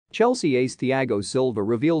Chelsea ace Thiago Silva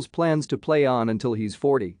reveals plans to play on until he's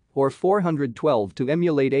 40 or 412 to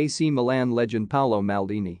emulate AC Milan legend Paolo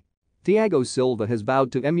Maldini. Thiago Silva has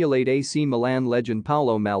vowed to emulate AC Milan legend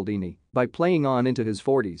Paolo Maldini by playing on into his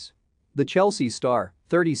 40s. The Chelsea star,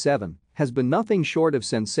 37, has been nothing short of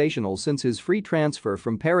sensational since his free transfer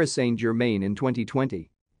from Paris Saint-Germain in 2020.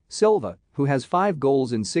 Silva, who has 5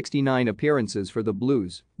 goals in 69 appearances for the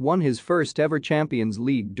Blues, won his first ever Champions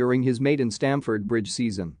League during his maiden Stamford Bridge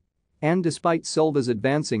season. And despite Silva's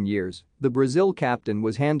advancing years, the Brazil captain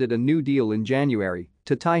was handed a new deal in January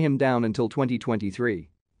to tie him down until 2023.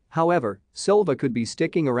 However, Silva could be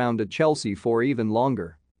sticking around at Chelsea for even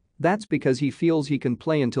longer. That's because he feels he can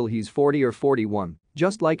play until he's 40 or 41,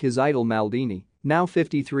 just like his idol Maldini, now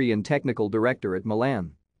 53 and technical director at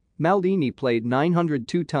Milan. Maldini played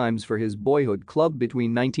 902 times for his boyhood club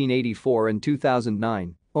between 1984 and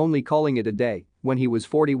 2009, only calling it a day when he was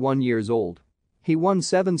 41 years old. He won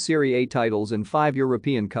 7 Serie A titles and 5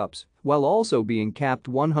 European Cups, while also being capped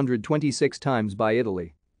 126 times by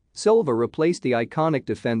Italy. Silva replaced the iconic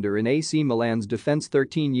defender in AC Milan's defense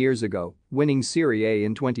 13 years ago, winning Serie A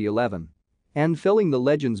in 2011. And filling the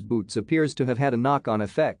legend's boots appears to have had a knock-on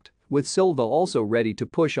effect, with Silva also ready to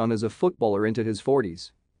push on as a footballer into his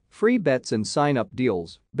 40s. Free bets and sign-up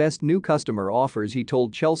deals, best new customer offers. He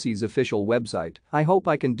told Chelsea's official website, "I hope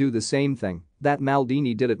I can do the same thing that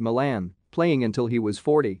Maldini did at Milan, playing until he was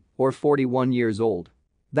 40 or 41 years old.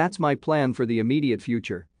 That's my plan for the immediate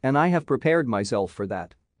future, and I have prepared myself for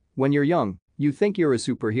that." When you're young, you think you're a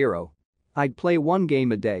superhero. I'd play 1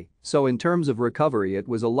 game a day, so in terms of recovery it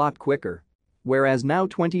was a lot quicker. Whereas now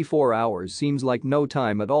 24 hours seems like no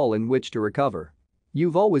time at all in which to recover.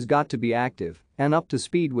 You've always got to be active and up to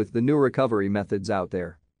speed with the new recovery methods out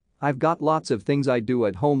there. I've got lots of things I do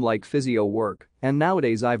at home like physio work, and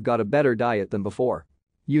nowadays I've got a better diet than before.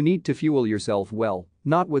 You need to fuel yourself well,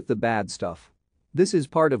 not with the bad stuff. This is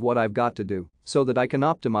part of what I've got to do so that I can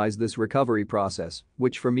optimize this recovery process,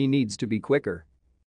 which for me needs to be quicker.